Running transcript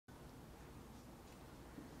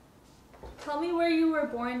Tell me where you were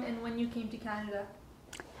born and when you came to Canada.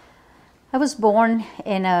 I was born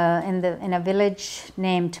in a village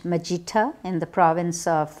named Majita in the province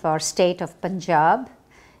of our state of Punjab.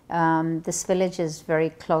 This village is very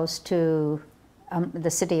close to the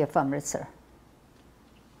city of Amritsar.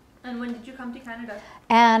 And when did you come to Canada?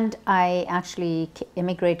 And I actually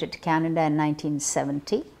immigrated to Canada in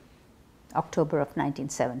 1970, October of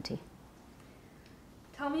 1970.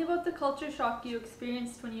 Tell me about the culture shock you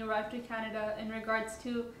experienced when you arrived to Canada in regards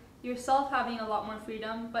to yourself having a lot more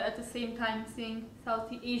freedom, but at the same time seeing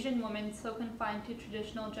South Asian women so confined to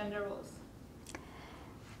traditional gender roles.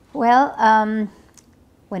 Well,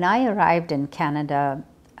 when I arrived in Canada,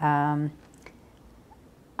 I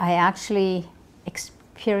actually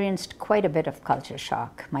experienced quite a bit of culture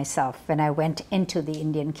shock myself when I went into the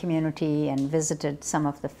Indian community and visited some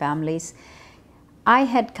of the families. I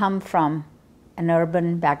had come from an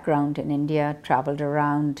urban background in India, traveled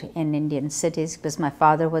around in Indian cities because my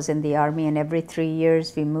father was in the army, and every 3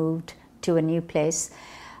 years we moved to a new place.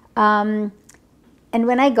 And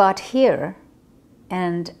when I got here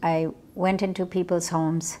and I went into people's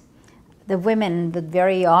homes, the women would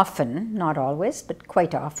very often, not always, but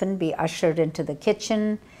quite often, be ushered into the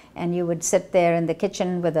kitchen, and you would sit there in the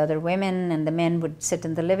kitchen with other women, and the men would sit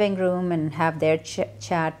in the living room and have their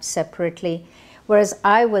chat separately. Whereas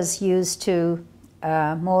I was used to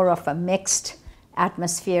more of a mixed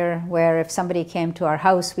atmosphere where if somebody came to our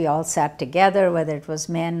house, we all sat together, whether it was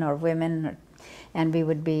men or women, and we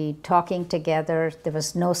would be talking together. There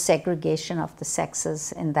was no segregation of the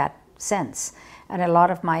sexes in that sense. And a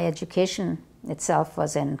lot of my education itself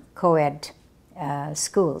was in co-ed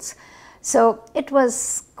schools. So it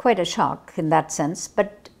was quite a shock in that sense.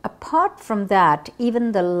 But apart from that,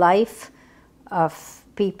 even the life of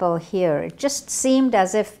people here, it just seemed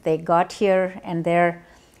as if they got here and their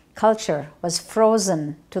culture was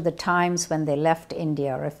frozen to the times when they left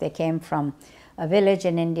India, or if they came from a village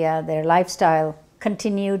in India, their lifestyle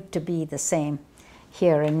continued to be the same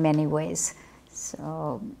here in many ways.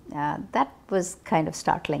 So that was kind of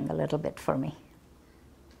startling a little bit for me.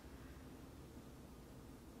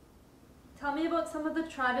 Tell me about some of the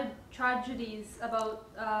tragedies about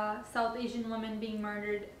South Asian women being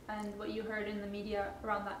murdered and what you heard in the media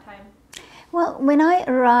around that time. Well, when I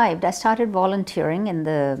arrived, I started volunteering in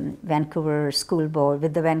the Vancouver School Board,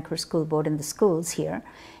 with the Vancouver School Board in the schools here.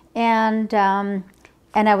 And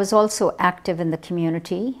I was also active in the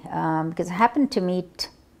community because I happened to meet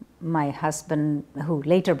my husband, who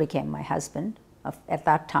later became my husband. At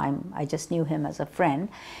that time, I just knew him as a friend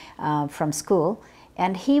from school.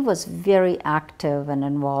 And he was very active and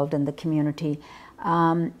involved in the community.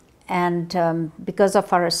 Because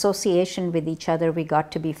of our association with each other, we got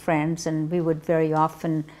to be friends, and we would very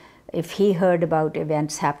often, if he heard about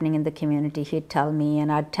events happening in the community, he'd tell me, and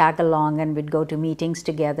I'd tag along and we'd go to meetings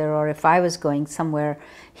together, or if I was going somewhere,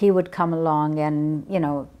 he would come along, and, you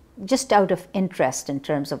know, just out of interest in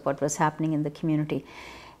terms of what was happening in the community.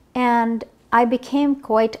 And I became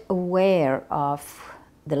quite aware of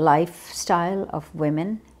the lifestyle of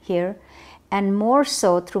women here, and more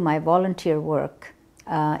so through my volunteer work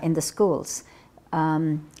in the schools.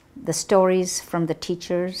 The stories from the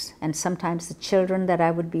teachers and sometimes the children that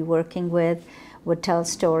I would be working with would tell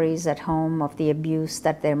stories at home of the abuse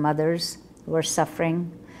that their mothers were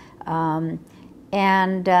suffering.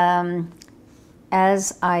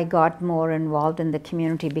 As I got more involved in the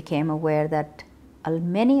community, became aware that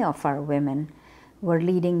many of our women were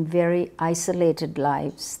leading very isolated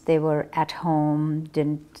lives. They were at home,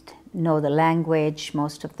 didn't know the language,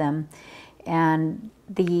 most of them, and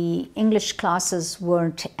the English classes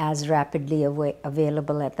weren't as rapidly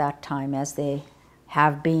available at that time as they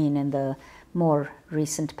have been in the more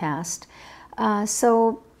recent past.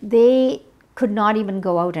 So they could not even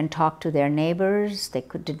go out and talk to their neighbors. They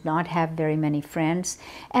did not have very many friends.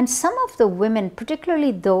 And some of the women,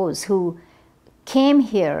 particularly those who came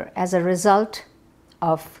here as a result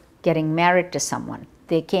of getting married to someone.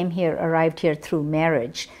 They came here, arrived here through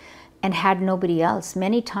marriage, and had nobody else.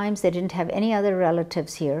 Many times they didn't have any other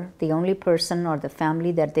relatives here. The only person or the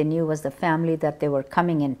family that they knew was the family that they were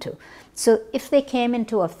coming into. So if they came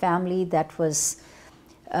into a family that was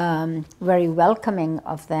very welcoming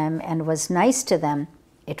of them and was nice to them,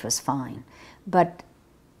 it was fine. But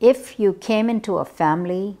if you came into a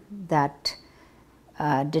family that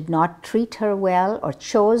did not treat her well or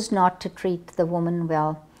chose not to treat the woman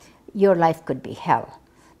well, your life could be hell.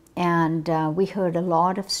 And we heard a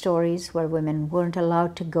lot of stories where women weren't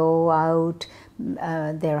allowed to go out.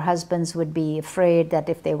 Their husbands would be afraid that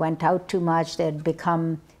if they went out too much, they'd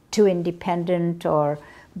become too independent or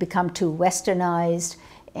become too westernized,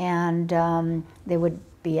 and they would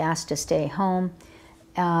be asked to stay home.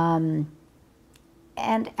 And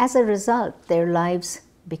as a result, their lives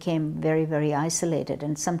became very, very isolated.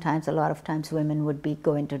 And sometimes, a lot of times, women would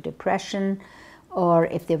go into depression, or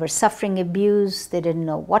if they were suffering abuse, they didn't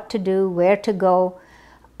know what to do, where to go.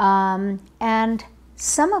 And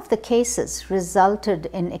some of the cases resulted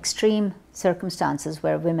in extreme circumstances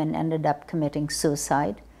where women ended up committing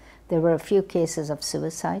suicide. There were a few cases of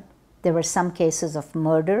suicide. There were some cases of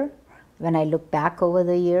murder when I look back over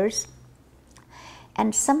the years.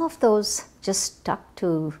 And some of those just stuck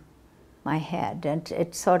to my head, and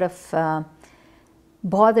it sort of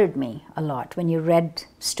bothered me a lot when you read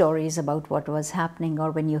stories about what was happening, or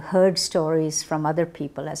when you heard stories from other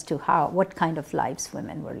people as to what kind of lives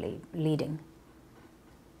women were leading.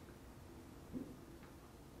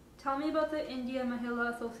 Tell me about the India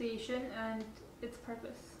Mahila Association and its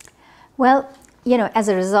purpose. Well, you know, as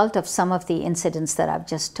a result of some of the incidents that I've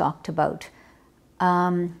just talked about,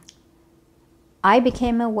 I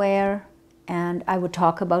became aware, and I would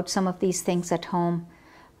talk about some of these things at home.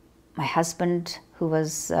 My husband, who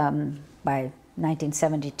was, by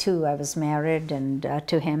 1972, I was married and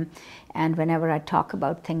to him, and whenever I talk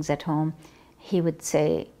about things at home, he would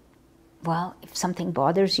say, well, if something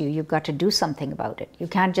bothers you, you've got to do something about it. You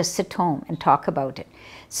can't just sit home and talk about it.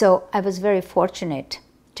 So I was very fortunate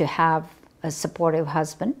to have a supportive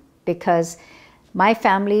husband, because my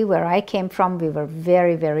family, where I came from, we were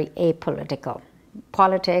very, very apolitical.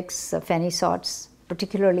 Politics of any sorts,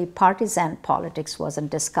 particularly partisan politics,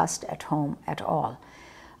 wasn't discussed at home at all.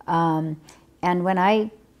 And when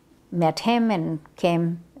I met him and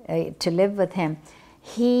came to live with him,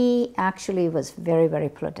 he actually was very, very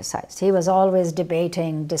politicized. He was always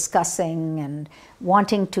debating, discussing, and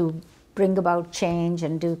wanting to bring about change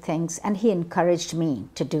and do things. And he encouraged me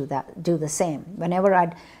to do the same. Whenever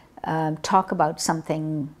I'd talk about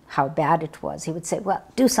something, how bad it was, he would say, well,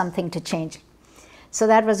 do something to change it. So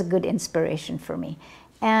that was a good inspiration for me.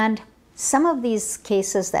 And some of these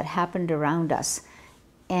cases that happened around us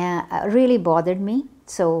really bothered me.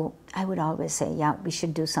 So I would always say, yeah, we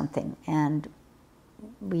should do something. And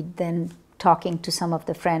we then, talking to some of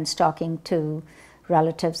the friends, talking to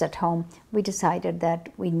relatives at home, we decided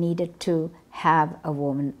that we needed to have a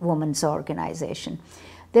women's organization.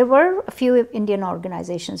 There were a few Indian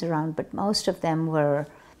organizations around, but most of them were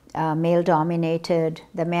male-dominated.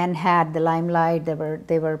 The men had the limelight.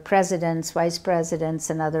 They were presidents, vice presidents,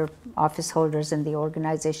 and other office holders in the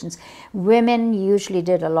organizations. Women usually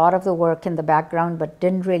did a lot of the work in the background, but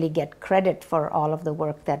didn't really get credit for all of the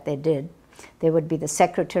work that they did. They would be the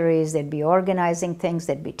secretaries, they'd be organizing things,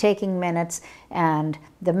 they'd be taking minutes, and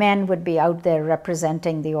the men would be out there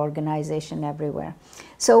representing the organization everywhere.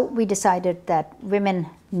 So we decided that women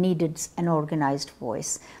needed an organized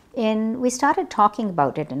voice. And we started talking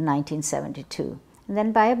about it in 1972. And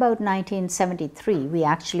then by about 1973, we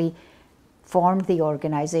actually formed the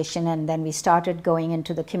organization, and then we started going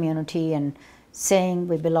into the community and saying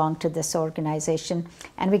we belong to this organization.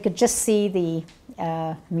 And we could just see the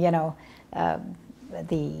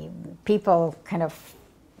people kind of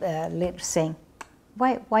saying,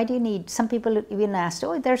 why do you need, some people even asked,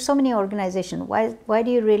 oh, there are so many organizations, why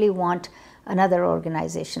do you really want another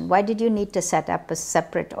organization? Why did you need to set up a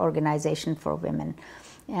separate organization for women?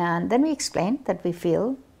 And then we explained that we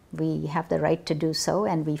feel we have the right to do so,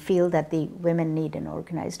 and we feel that the women need an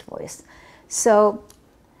organized voice. So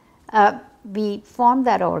we formed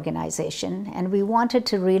that organization, and we wanted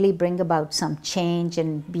to really bring about some change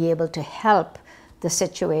and be able to help the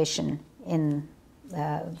situation in,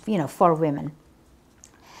 for women.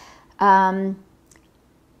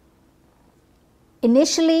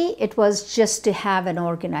 Initially, it was just to have an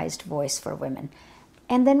organized voice for women.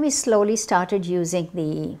 And then we slowly started using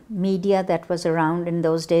the media that was around. In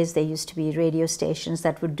those days, there used to be radio stations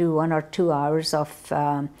that would do 1 or 2 hours of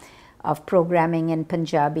programming in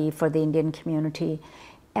Punjabi for the Indian community.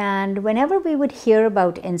 And whenever we would hear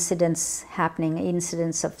about incidents happening,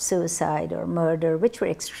 incidents of suicide or murder, which were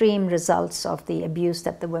extreme results of the abuse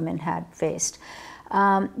that the women had faced,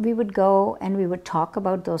 we would go and we would talk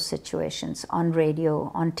about those situations on radio,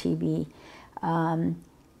 on TV.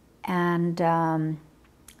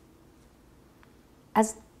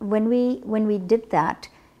 When we did that,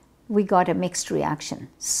 we got a mixed reaction.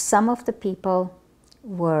 Some of the people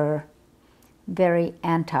were very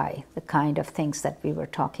anti the kind of things that we were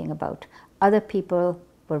talking about. Other people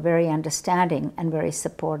were very understanding and very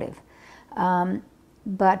supportive.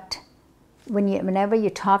 But whenever you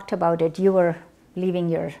talked about it, you were leaving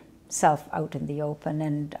yourself out in the open,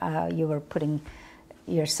 and you were putting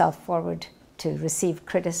yourself forward to receive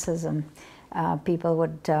criticism. People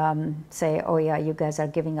would say, oh yeah, you guys are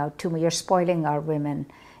giving out too much, you're spoiling our women,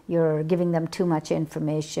 you're giving them too much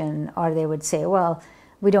information. Or they would say, well,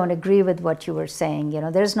 we don't agree with what you were saying, you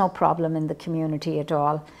know, there's no problem in the community at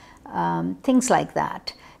all. Things like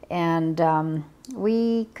that. And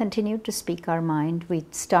we continued to speak our mind. We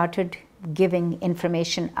started giving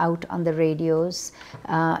information out on the radios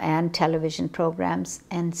and television programs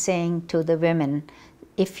and saying to the women,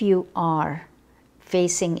 if you are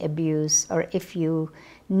facing abuse or if you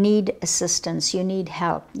need assistance, you need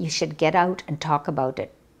help, you should get out and talk about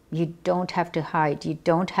it. You don't have to hide. You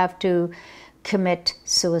don't have to commit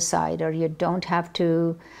suicide, or you don't have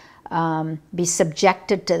to be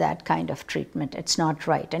subjected to that kind of treatment. It's not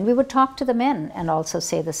right. And we would talk to the men and also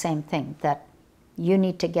say the same thing, that you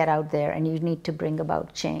need to get out there and you need to bring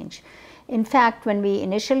about change. In fact, when we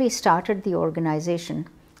initially started the organization,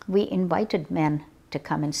 we invited men to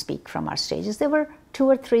come and speak from our stages. There were 2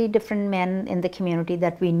 or 3 different men in the community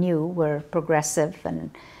that we knew were progressive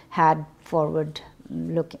and had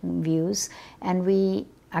forward-looking views, and we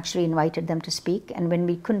actually invited them to speak. And when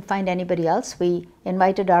we couldn't find anybody else, we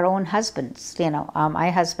invited our own husbands. You know, my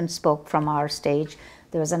husband spoke from our stage.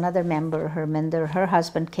 There was another member, Raminder, her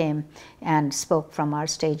husband came and spoke from our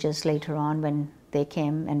stages later on when they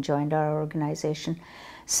came and joined our organization.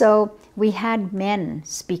 So we had men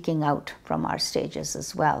speaking out from our stages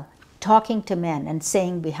as well, talking to men and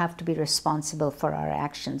saying we have to be responsible for our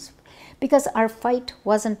actions. Because our fight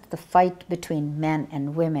wasn't the fight between men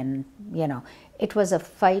and women, you know. It was a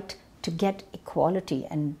fight to get equality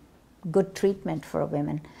and good treatment for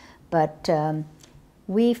women. But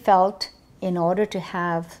we felt in order to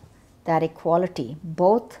have that equality,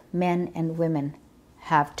 both men and women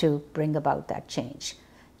have to bring about that change.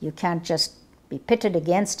 You can't just be pitted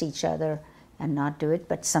against each other and not do it,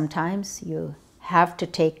 but sometimes you have to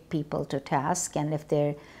take people to task, and if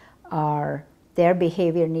their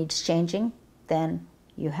behavior needs changing, then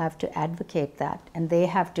you have to advocate that, and they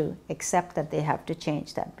have to accept that they have to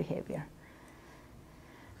change that behavior.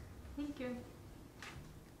 Thank you.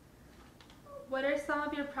 What are some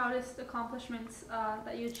of your proudest accomplishments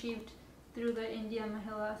that you achieved through the India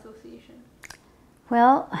Mahila Association?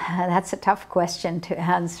 Well, that's a tough question to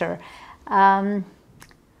answer. I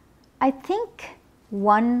think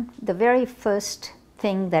the very first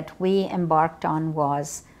thing that we embarked on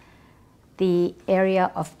was the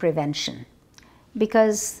area of prevention.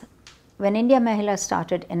 Because when India Mahila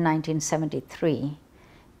started in 1973,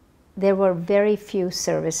 there were very few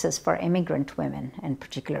services for immigrant women in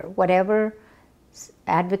particular. Whatever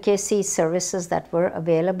advocacy services that were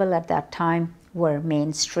available at that time were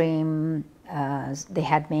mainstream. They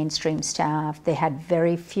had mainstream staff. They had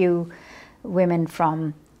very few women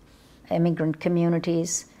from immigrant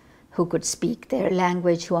communities who could speak their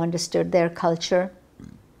language, who understood their culture.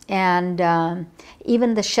 And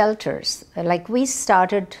even the shelters, like we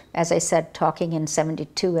started, as I said, talking in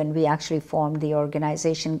 72, and we actually formed the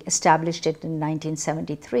organization, established it in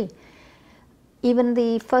 1973. Even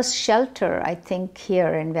the first shelter, I think,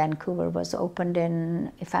 here in Vancouver was opened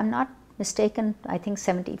in, if I'm not mistaken, I think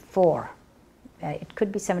 74. It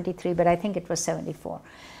could be 73, but I think it was 74.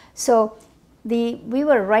 So we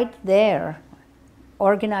were right there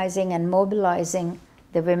organizing and mobilizing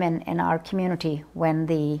the women in our community when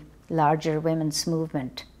the larger women's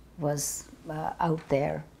movement was out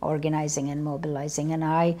there organizing and mobilizing. And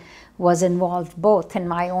I was involved both in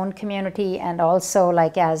my own community and also,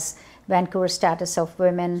 like, as Vancouver Status of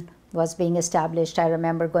Women was being established, I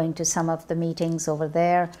remember going to some of the meetings over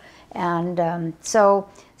there. And so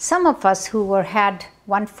some of us who had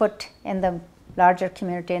one foot in the larger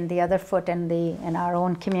community and the other foot in our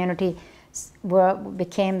own community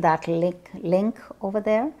became that link over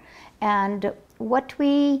there. And what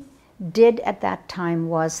we did at that time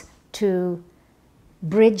was to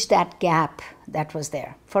bridge that gap that was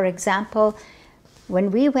there. For example, when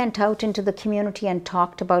we went out into the community and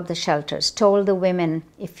talked about the shelters, told the women,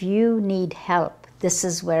 if you need help, this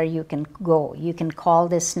is where you can go. You can call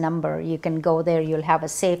this number, you can go there, you'll have a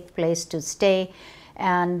safe place to stay.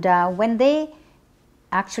 And when they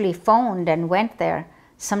actually phoned and went there,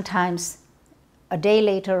 sometimes a day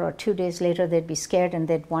later or 2 days later, they'd be scared and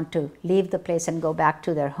they'd want to leave the place and go back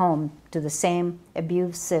to their home, to the same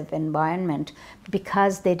abusive environment,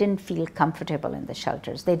 because they didn't feel comfortable in the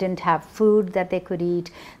shelters. They didn't have food that they could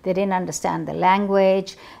eat. They didn't understand the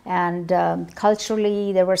language. And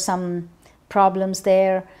culturally, there were some problems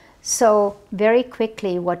there. So very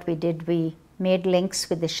quickly, what we did, we made links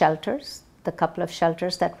with the shelters, the couple of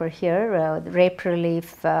shelters that were here. Rape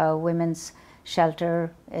Relief Women's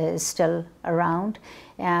Shelter is still around,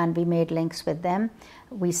 and we made links with them.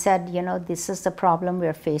 we said, you know, this is the problem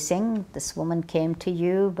we're facing. This woman came to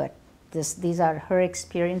you, but these are her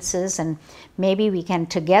experiences, and maybe we can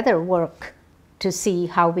together work to see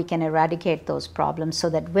how we can eradicate those problems so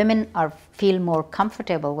that women feel more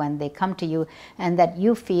comfortable when they come to you, and that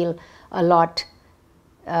you feel a lot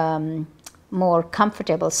more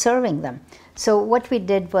comfortable serving them. So what we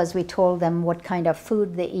did was we told them what kind of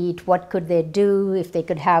food they eat, what could they do, if they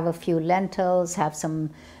could have a few lentils, have some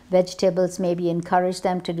vegetables, maybe encourage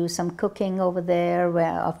them to do some cooking over there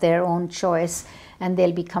of their own choice, and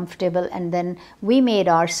they'll be comfortable. And then we made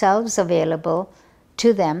ourselves available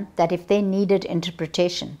to them, that if they needed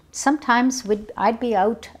interpretation. Sometimes I'd be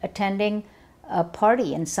out attending a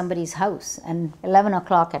party in somebody's house, and 11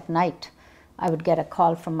 o'clock at night I would get a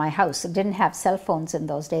call from my house. I didn't have cell phones in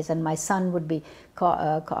those days, and my son would be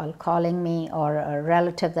calling me, or a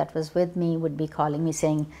relative that was with me would be calling me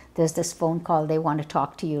saying, there's this phone call, they want to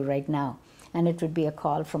talk to you right now. And it would be a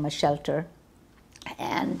call from a shelter.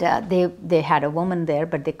 And they had a woman there,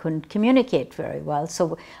 but they couldn't communicate very well.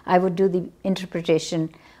 So I would do the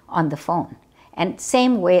interpretation on the phone. And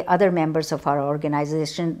same way, other members of our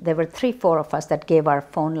organization, there were 3-4 of us that gave our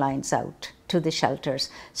phone lines out to the shelters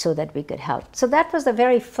so that we could help. So that was the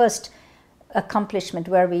very first accomplishment,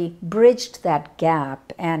 where we bridged that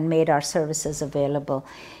gap and made our services available.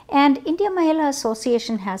 And India Mahila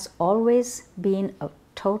Association has always been a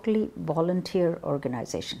totally volunteer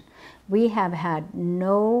organization. We have had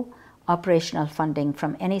no operational funding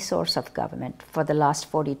from any source of government for the last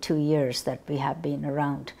 42 years that we have been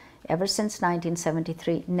around. Ever since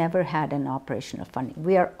 1973, never had an operational funding.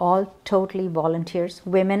 We are all totally volunteers,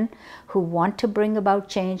 women who want to bring about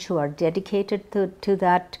change, who are dedicated to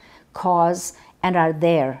that cause and are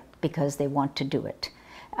there because they want to do it.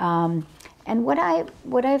 And what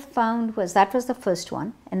I found was that was the first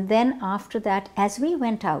one. And then after that, as we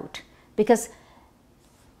went out, because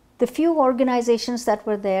the few organizations that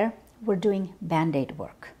were there were doing Band-Aid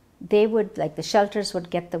work. They would, like the shelters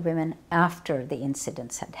would get the women after the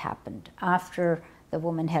incidents had happened, after the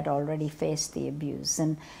woman had already faced the abuse.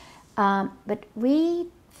 And but we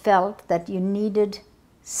felt that you needed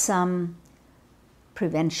some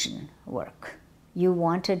prevention work. You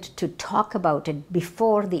wanted to talk about it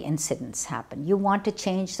before the incidents happened. You want to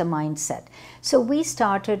change the mindset. So we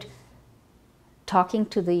started talking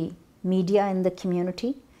to the media in the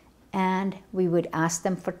community, and we would ask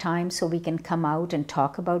them for time so we can come out and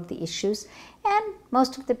talk about the issues. And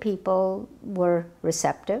most of the people were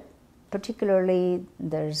receptive. Particularly,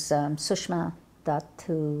 there's Sushma Dutt,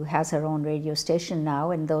 who has her own radio station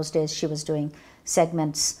now. In those days, she was doing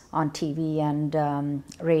segments on TV and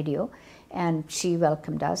radio, and she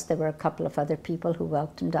welcomed us. There were a couple of other people who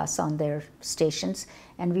welcomed us on their stations,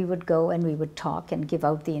 and we would go and we would talk and give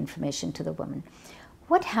out the information to the women.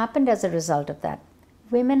 What happened as a result of that?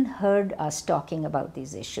 Women heard us talking about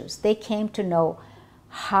these issues. They came to know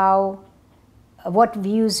what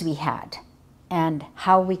views we had and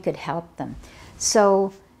how we could help them.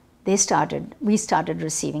 So we started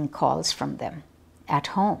receiving calls from them at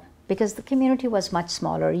home, because the community was much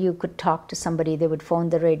smaller. You could talk to somebody, they would phone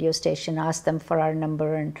the radio station, ask them for our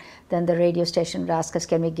number, and then the radio station would ask us,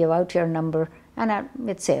 can we give out your number? And I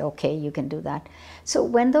would say, okay, you can do that. So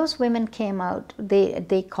when those women came out,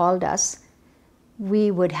 they called us.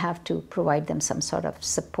 We would have to provide them some sort of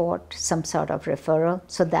support, some sort of referral.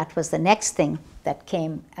 So that was the next thing that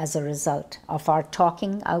came as a result of our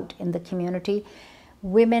talking out in the community.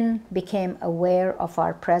 Women became aware of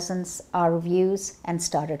our presence, our views, and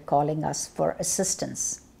started calling us for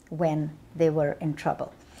assistance when they were in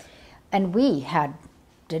trouble. And we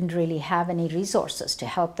didn't really have any resources to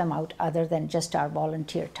help them out other than just our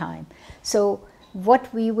volunteer time. So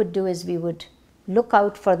what we would do is we would look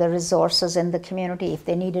out for the resources in the community. If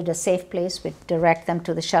they needed a safe place, we'd direct them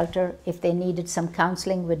to the shelter. If they needed some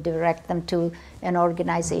counseling, we'd direct them to an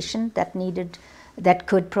organization that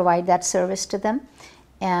could provide that service to them.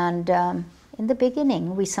 And in the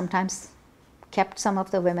beginning, we sometimes kept some of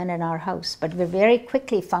the women in our house, but we very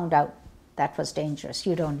quickly found out that was dangerous.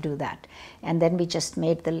 You don't do that. And then we just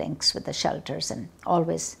made the links with the shelters and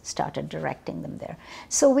always started directing them there.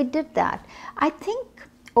 So we did that. I think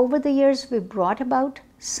over the years, we brought about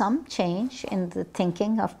some change in the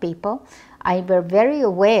thinking of people. We're very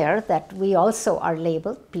aware that we also are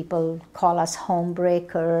labeled. People call us home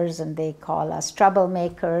breakers and they call us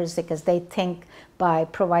troublemakers, because they think by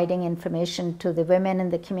providing information to the women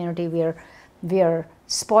in the community, we're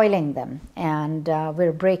spoiling them and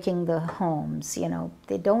we're breaking the homes. You know,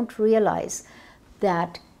 they don't realize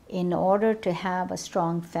that in order to have a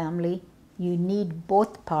strong family, you need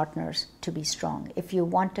both partners to be strong. If you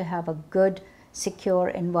want to have a good secure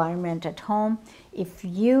environment at home, if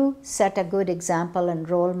you set a good example and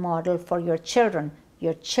role model for your children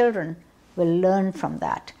will learn from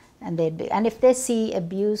that. And if they see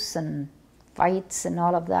abuse and fights and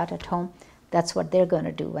all of that at home, that's what they're going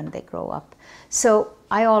to do when they grow up. So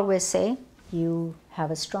I always say, you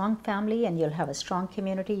have a strong family and you'll have a strong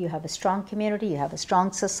community. You have a strong community, you have a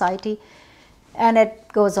strong society, and it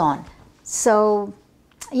goes on. So,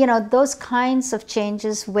 you know, those kinds of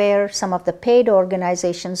changes where some of the paid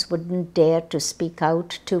organizations wouldn't dare to speak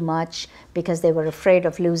out too much because they were afraid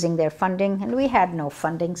of losing their funding, and we had no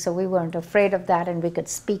funding, so we weren't afraid of that, and we could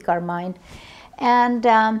speak our mind. And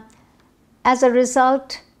as a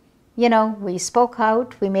result, you know, we spoke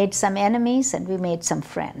out, we made some enemies, and we made some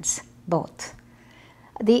friends, both.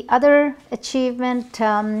 The other achievement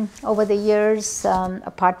over the years,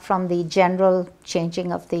 apart from the general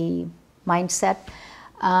changing of the mindset,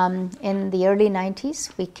 in the early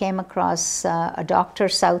 90s, we came across a doctor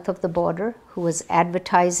south of the border who was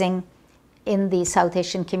advertising in the South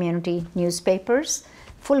Asian community newspapers,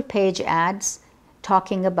 full-page ads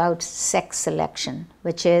talking about sex selection,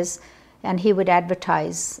 which is, and he would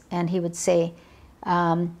advertise and he would say,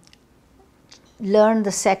 learn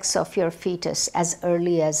the sex of your fetus as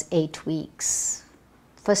early as 8 weeks.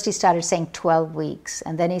 First he started saying 12 weeks,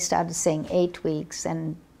 and then he started saying 8 weeks,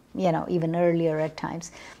 and you know, even earlier at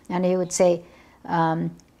times. And he would say,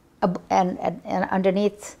 and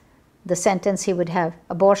underneath the sentence he would have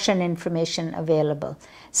abortion information available.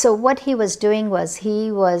 So what he was doing was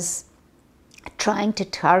he was trying to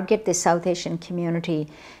target the South Asian community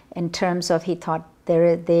in terms of, he thought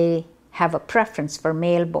they have a preference for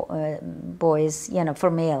male boys, you know,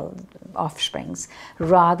 for male offsprings,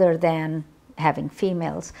 rather than having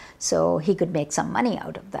females, so he could make some money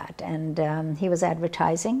out of that. And he was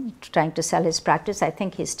advertising, trying to sell his practice. I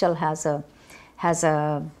think he still has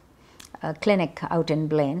a clinic out in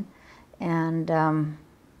Blaine, and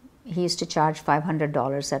he used to charge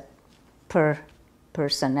 $500 per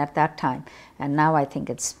person at that time, and now I think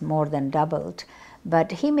it's more than doubled.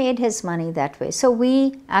 But he made his money that way. So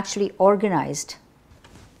we actually organized.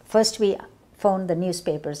 First we phoned the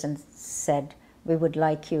newspapers and said, we would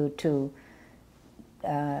like you to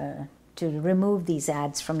remove these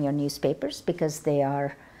ads from your newspapers because they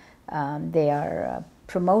are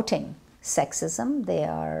promoting sexism, they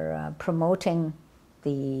are promoting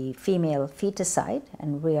the female feticide,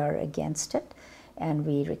 and we are against it, and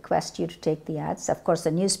we request you to take the ads. Of course,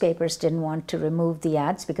 the newspapers didn't want to remove the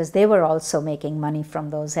ads because they were also making money from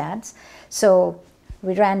those ads. So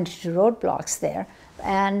we ran into roadblocks there,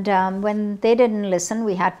 and when they didn't listen,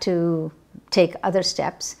 we had to take other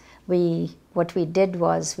steps. What we did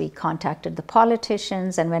was we contacted the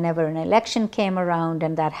politicians, and whenever an election came around,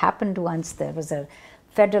 and that happened once, there was a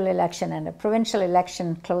federal election and a provincial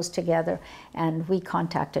election close together, and we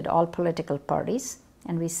contacted all political parties,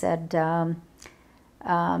 and we said,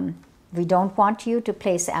 we don't want you to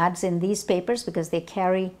place ads in these papers because they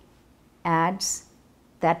carry ads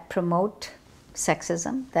that promote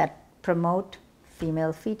sexism, that promote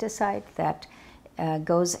female feticide, that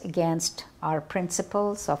goes against our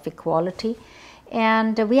principles of equality.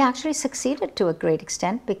 And we actually succeeded to a great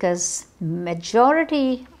extent because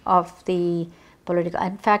majority of the political,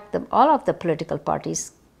 in fact, all of the political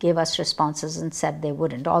parties gave us responses and said they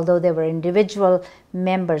wouldn't, although there were individual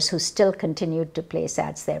members who still continued to place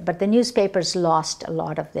ads there. But the newspapers lost a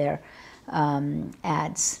lot of their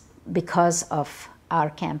ads because of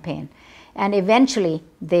our campaign. And eventually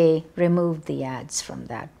they removed the ads from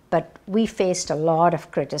that. But we faced a lot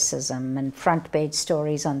of criticism and front page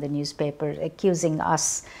stories on the newspaper accusing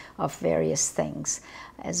us of various things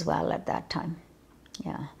as well at that time.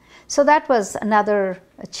 Yeah. So that was another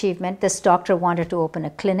achievement. This doctor wanted to open a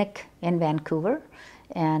clinic in Vancouver,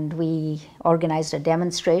 and we organized a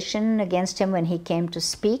demonstration against him when he came to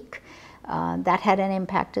speak. That had an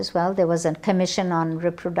impact as well. There was a commission on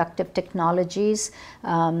reproductive technologies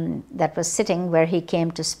that was sitting where he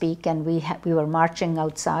came to speak, and we were marching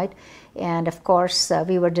outside. And of course,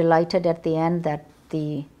 we were delighted at the end that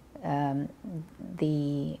the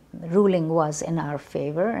ruling was in our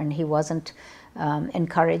favor, and he wasn't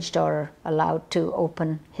encouraged or allowed to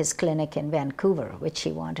open his clinic in Vancouver, which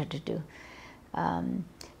he wanted to do.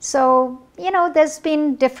 So, you know, there's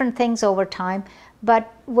been different things over time.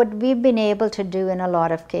 But what we've been able to do in a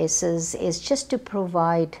lot of cases is just to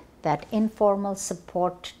provide that informal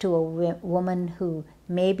support to a woman who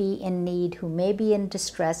may be in need, who may be in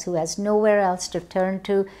distress, who has nowhere else to turn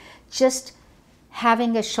to. Just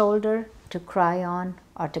having a shoulder to cry on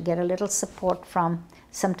or to get a little support from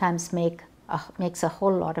sometimes makes a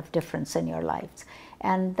whole lot of difference in your lives.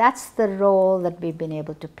 And that's the role that we've been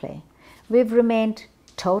able to play. we've remained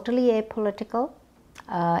totally apolitical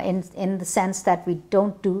in the sense that we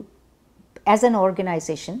don't do, as an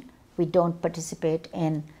organization, we don't participate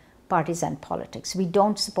in partisan politics. We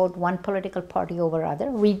don't support one political party over other.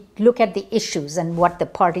 We look at the issues and what the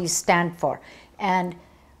parties stand for, and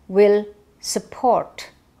will support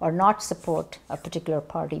or not support a particular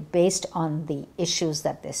party based on the issues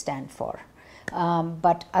that they stand for.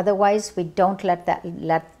 But otherwise, we don't let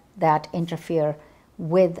that interfere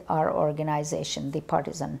with our organization, the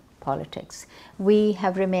partisan politics. We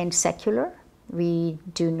have remained secular. We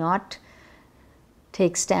do not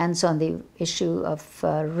take stands on the issue of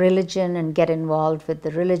religion and get involved with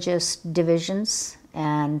the religious divisions,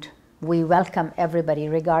 and we welcome everybody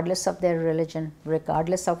regardless of their religion,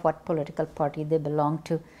 regardless of what political party they belong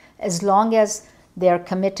to, as long as they are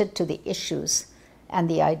committed to the issues and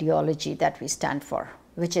the ideology that we stand for,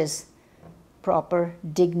 which is proper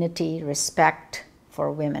dignity, respect for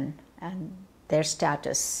women and their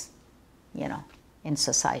status, you know, in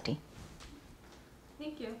society.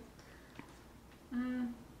 Thank you.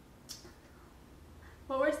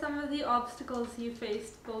 What were some of the obstacles you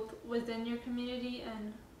faced both within your community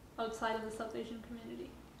and outside of the South Asian community?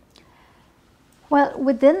 Well,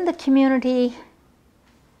 within the community,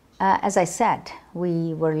 as I said,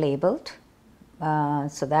 we were labeled.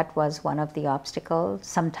 So that was one of the obstacles.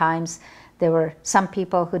 Sometimes there were some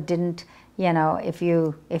people who didn't, you know,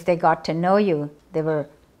 if they got to know you, they were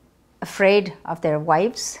afraid of their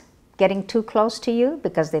wives getting too close to you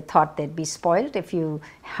because they thought they'd be spoiled if you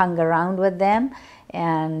hung around with them.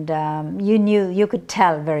 And you could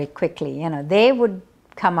tell very quickly, you know, they would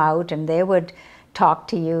come out and they would talk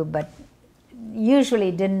to you, but usually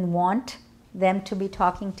didn't want them to be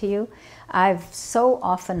talking to you. I've so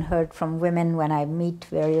often heard from women when I meet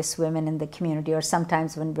various women in the community, or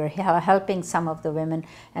sometimes when we're helping some of the women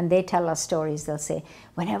and they tell us stories, they'll say,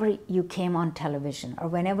 whenever you came on television or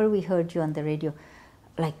whenever we heard you on the radio,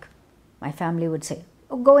 like my family would say,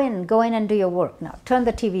 oh, go in and do your work now. Turn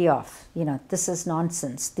the TV off. You know, this is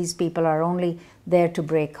nonsense. These people are only there to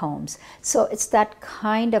break homes. So it's that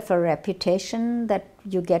kind of a reputation that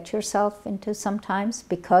you get yourself into sometimes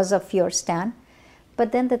because of your stand.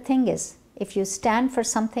 But then the thing is, if you stand for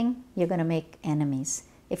something, you're going to make enemies.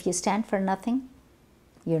 If you stand for nothing,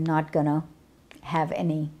 you're not going to have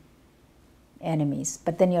any enemies.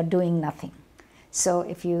 But then you're doing nothing. So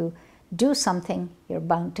if you do something, you're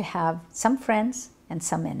bound to have some friends and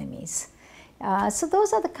some enemies. So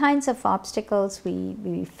those are the kinds of obstacles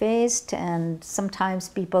we faced, and sometimes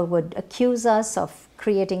people would accuse us of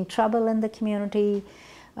creating trouble in the community,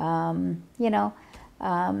 you know.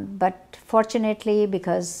 But fortunately,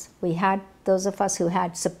 because we had those of us who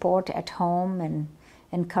had support at home and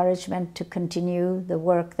encouragement to continue the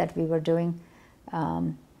work that we were doing,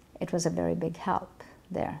 it was a very big help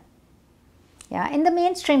there. Yeah, in the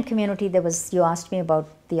mainstream community, you asked me about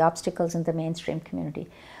the obstacles in the mainstream community.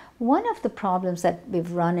 One of the problems that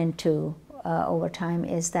we've run into over time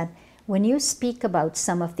is that when you speak about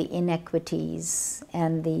some of the inequities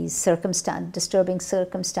and the disturbing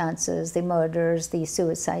circumstances, the murders, the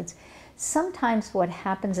suicides, sometimes what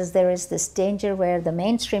happens is there is this danger where the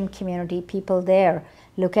mainstream community, people there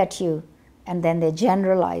look at you and then they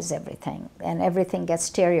generalize everything and everything gets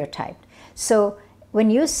stereotyped. So when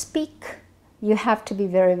you speak, you have to be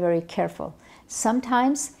very, very careful.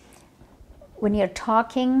 Sometimes when you're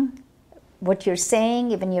talking, what you're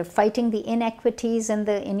saying, even you're fighting the inequities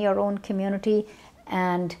in your own community,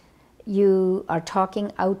 and you are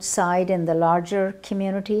talking outside in the larger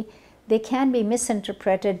community, they can be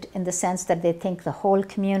misinterpreted in the sense that they think the whole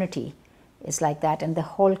community is like that, and the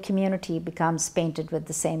whole community becomes painted with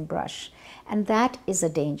the same brush. And that is a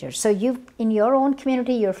danger. So in your own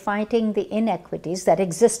community, you're fighting the inequities that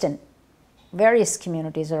exist in various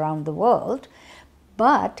communities around the world,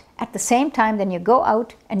 but at the same time, then you go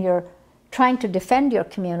out and you're trying to defend your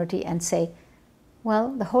community and say, well,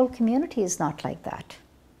 the whole community is not like that.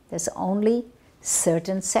 There's only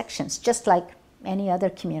certain sections, just like any other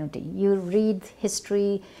community. You read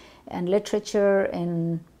history and literature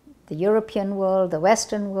in the European world, the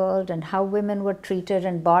Western world, and how women were treated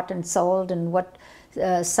and bought and sold and what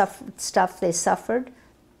stuff they suffered,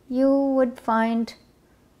 you would find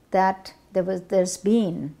that there's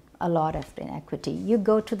been a lot of inequity. You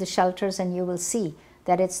go to the shelters and you will see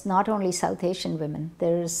that it's not only South Asian women.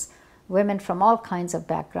 There's women from all kinds of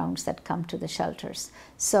backgrounds that come to the shelters.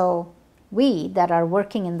 So we that are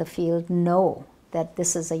working in the field know that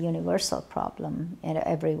this is a universal problem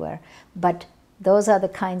everywhere. But those are the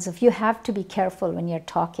kinds of, you have to be careful when you're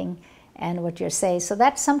talking and what you're saying. So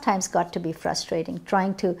that sometimes got to be frustrating,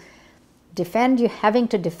 trying to having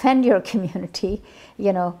to defend your community,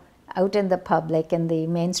 you know, out in the public, in the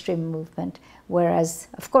mainstream movement, whereas,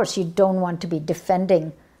 of course, you don't want to be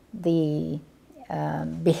defending the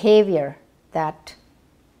behavior that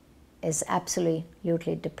is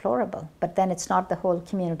absolutely deplorable. But then it's not the whole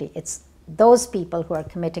community. It's those people who are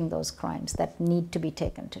committing those crimes that need to be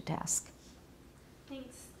taken to task.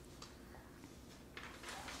 Thanks.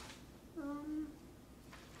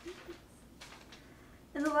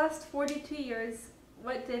 In the last 42 years,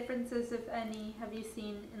 what differences, if any, have you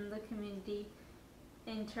seen in the community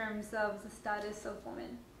in terms of the status of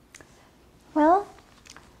women? Well,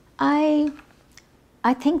 I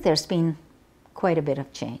think there's been quite a bit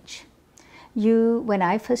of change. When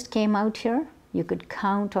I first came out here, you could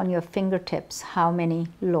count on your fingertips how many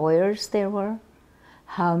lawyers there were,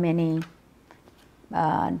 how many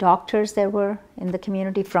doctors there were in the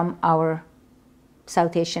community from our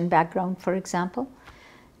South Asian background, for example.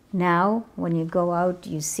 Now, when you go out,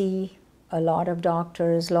 you see a lot of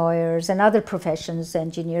doctors, lawyers, and other professions,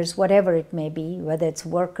 engineers, whatever it may be, whether it's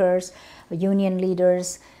workers, union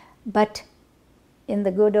leaders. But in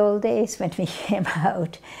the good old days when we came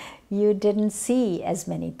out, you didn't see as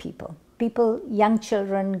many people. Young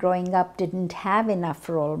children growing up didn't have enough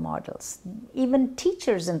role models. Even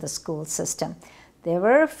teachers in the school system, there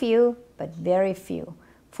were a few, but very few,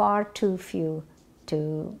 far too few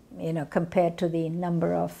to, compared to the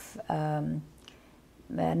numbers in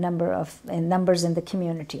the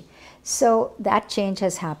community. So that change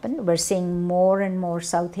has happened. We're seeing more and more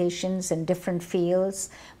South Asians in different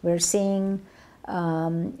fields. We're seeing,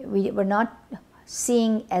 we're not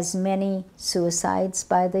seeing as many suicides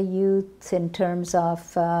by the youth in terms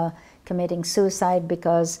of committing suicide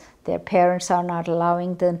because their parents are not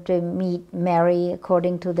allowing them to marry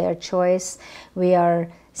according to their choice. We are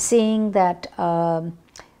seeing that a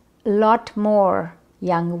lot more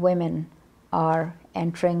young women are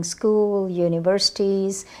entering school,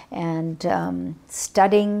 universities, and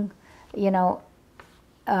studying.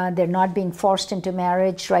 They're not being forced into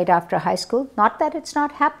marriage right after high school. Not that it's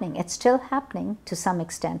not happening. It's still happening to some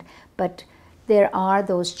extent. But there are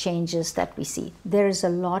those changes that we see. There is a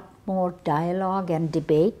lot more dialogue and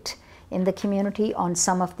debate in the community on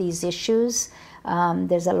some of these issues.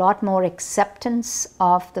 There's a lot more acceptance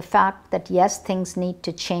of the fact that, yes, things need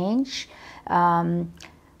to change.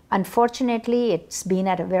 Unfortunately, it's been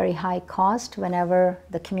at a very high cost whenever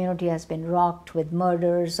the community has been rocked with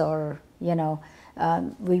murders or,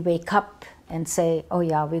 we wake up and say, oh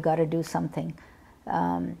yeah, we got to do something.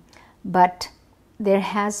 But there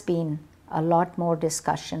has been a lot more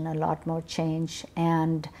discussion, a lot more change,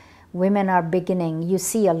 and women are beginning. You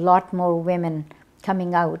see a lot more women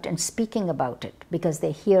coming out and speaking about it because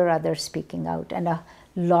they hear others speaking out, and a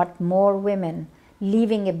lot more women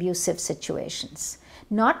leaving abusive situations.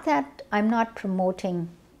 Not that I'm not promoting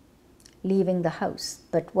leaving the house,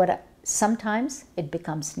 but sometimes it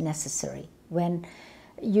becomes necessary.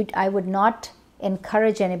 I would not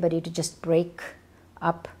encourage anybody to just break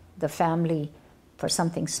up the family for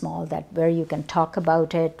something small, where you can talk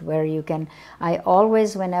about it, I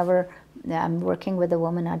always, whenever I'm working with a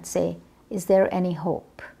woman, I'd say, is there any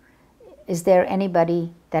hope? Is there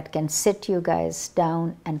anybody that can sit you guys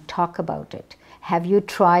down and talk about it? Have you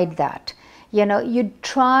tried that? You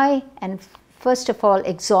try and first of all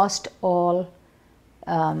exhaust all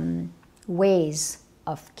ways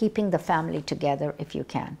of keeping the family together if you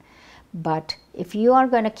can. But if you are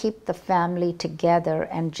going to keep the family together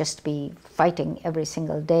and just be fighting every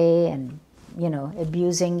single day and,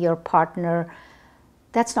 abusing your partner,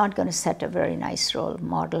 that's not going to set a very nice role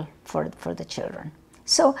model for the children.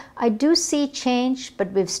 So I do see change,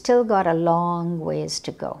 but we've still got a long ways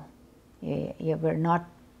to go. We're not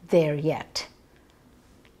there yet.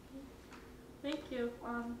 Thank you.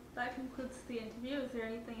 That concludes the interview. Is there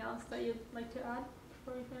anything else that you'd like to add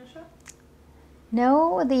before we finish up?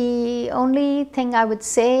 No, the only thing I would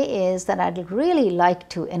say is that I'd really like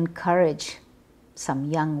to encourage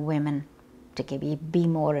some young women to be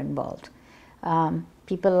more involved.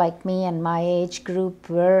 People like me and my age group,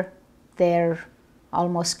 they're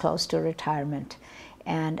almost close to retirement.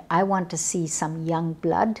 And I want to see some young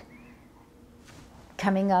blood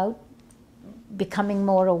coming out, becoming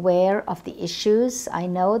more aware of the issues. I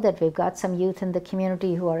know that we've got some youth in the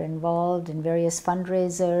community who are involved in various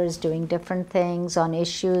fundraisers, doing different things on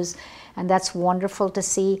issues, and that's wonderful to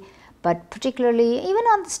see. But particularly, even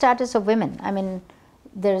on the status of women, I mean,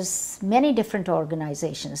 there's many different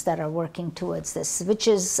organizations that are working towards this, which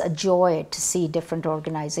is a joy to see different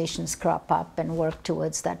organizations crop up and work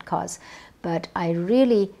towards that cause. But I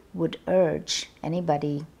really would urge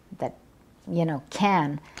anybody that,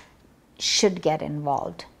 should get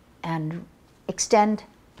involved and extend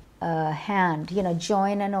a hand, you know,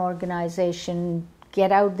 join an organization,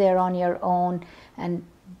 get out there on your own and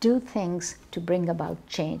do things to bring about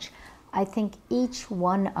change. I think each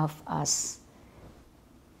one of us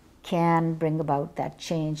can bring about that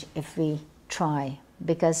change if we try,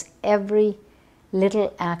 because every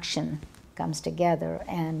little action comes together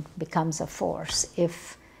and becomes a force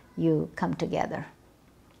if you come together.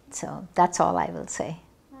 So that's all I will say.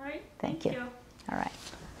 All right. Thank you. All right.